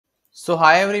So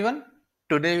hi everyone,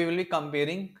 today we will be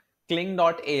comparing Kling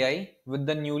AI with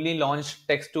the newly launched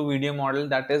text to video model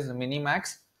that is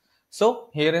MiniMax. So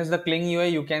here is the Kling UI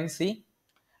you can see,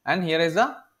 and here is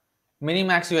the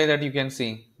MiniMax UI that you can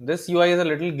see. This UI is a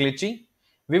little glitchy.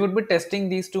 We would be testing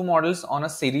these two models on a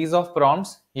series of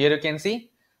prompts. Here you can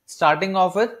see, starting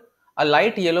off with a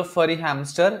light yellow furry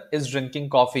hamster is drinking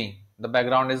coffee. The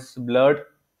background is blurred,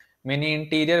 mini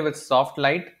interior with soft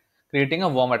light, creating a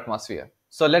warm atmosphere.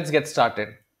 So let's get started.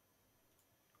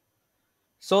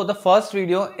 So the first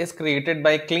video is created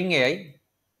by Kling AI,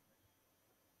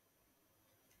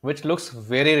 which looks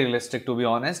very realistic to be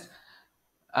honest,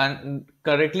 and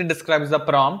correctly describes the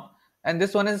prompt. And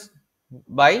this one is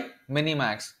by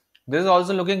MiniMax. This is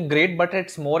also looking great, but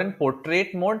it's more in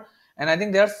portrait mode. And I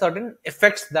think there are certain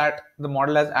effects that the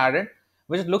model has added,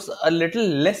 which looks a little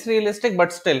less realistic,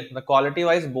 but still the quality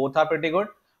wise both are pretty good.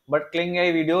 But Kling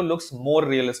AI video looks more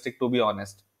realistic to be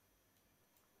honest.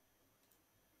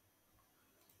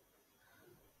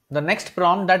 The next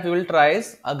prompt that we will try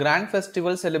is a grand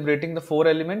festival celebrating the four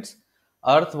elements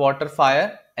earth, water,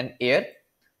 fire, and air.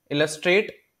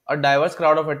 Illustrate a diverse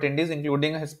crowd of attendees,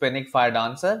 including a Hispanic fire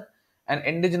dancer, an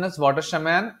indigenous water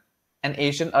shaman, an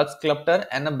Asian earth sculptor,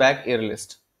 and a back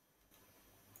aerialist.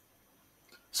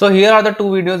 So here are the two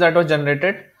videos that were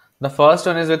generated. The first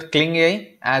one is with Kling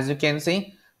AI. As you can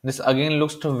see, this again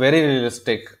looks very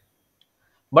realistic.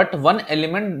 But one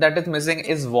element that is missing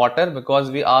is water, because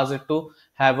we asked it to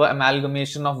have an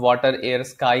amalgamation of water, air,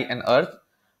 sky, and earth.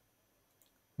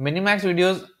 Minimax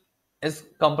videos is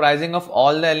comprising of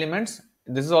all the elements.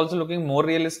 This is also looking more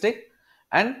realistic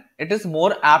and it is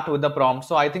more apt with the prompt.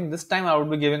 So I think this time I would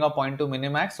be giving a point to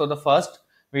Minimax. So the first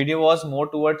video was more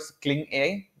towards Kling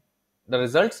AI, the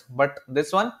results, but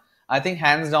this one I think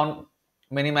hands down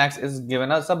Minimax is given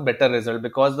us a better result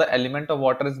because the element of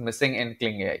water is missing in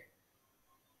Kling AI.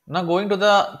 Now going to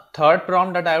the third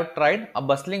prompt that I have tried, a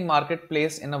bustling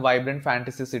marketplace in a vibrant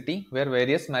fantasy city where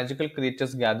various magical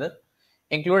creatures gather,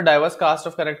 include a diverse cast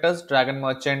of characters, dragon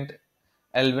merchant,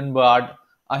 elven bard,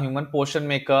 a human potion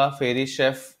maker, fairy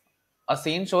chef. A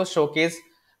scene shows showcase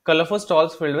colorful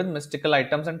stalls filled with mystical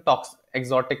items and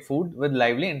exotic food with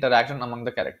lively interaction among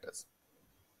the characters.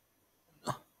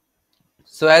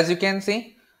 So as you can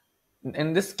see,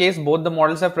 in this case both the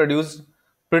models have produced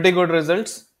pretty good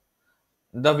results.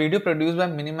 The video produced by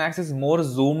Minimax is more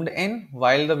zoomed in,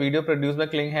 while the video produced by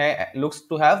Kling AI looks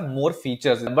to have more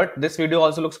features. But this video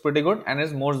also looks pretty good and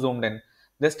is more zoomed in.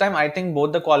 This time I think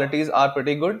both the qualities are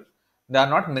pretty good. They are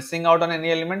not missing out on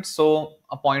any element, so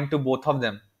a point to both of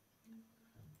them.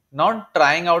 Now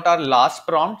trying out our last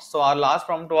prompt. So our last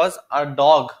prompt was a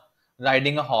dog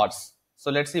riding a horse.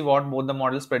 So let's see what both the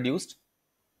models produced.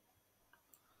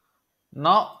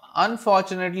 Now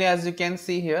unfortunately, as you can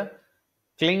see here,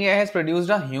 Kling AI has produced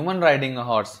a human riding a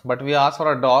horse, but we asked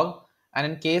for a dog, and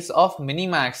in case of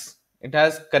Minimax, it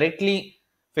has correctly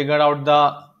figured out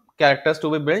the characters to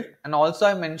be built. And also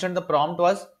I mentioned the prompt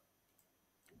was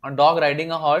a dog riding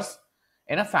a horse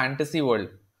in a fantasy world.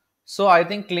 So I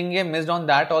think Kling AI missed on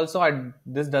that also.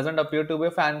 This doesn't appear to be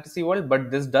a fantasy world,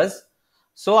 but this does.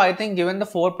 So I think given the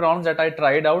four prompts that I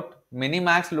tried out,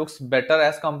 Minimax looks better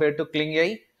as compared to Kling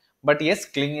AI. But yes,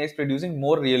 Kling AI is producing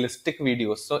more realistic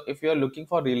videos. So if you are looking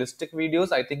for realistic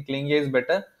videos, I think Kling AI is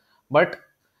better. But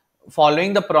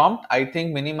following the prompt, I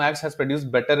think Minimax has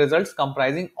produced better results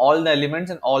comprising all the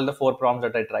elements and all the four prompts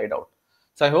that I tried out.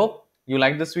 So I hope you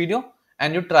like this video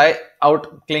and you try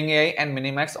out Kling AI and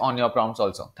Minimax on your prompts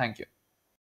also. Thank you.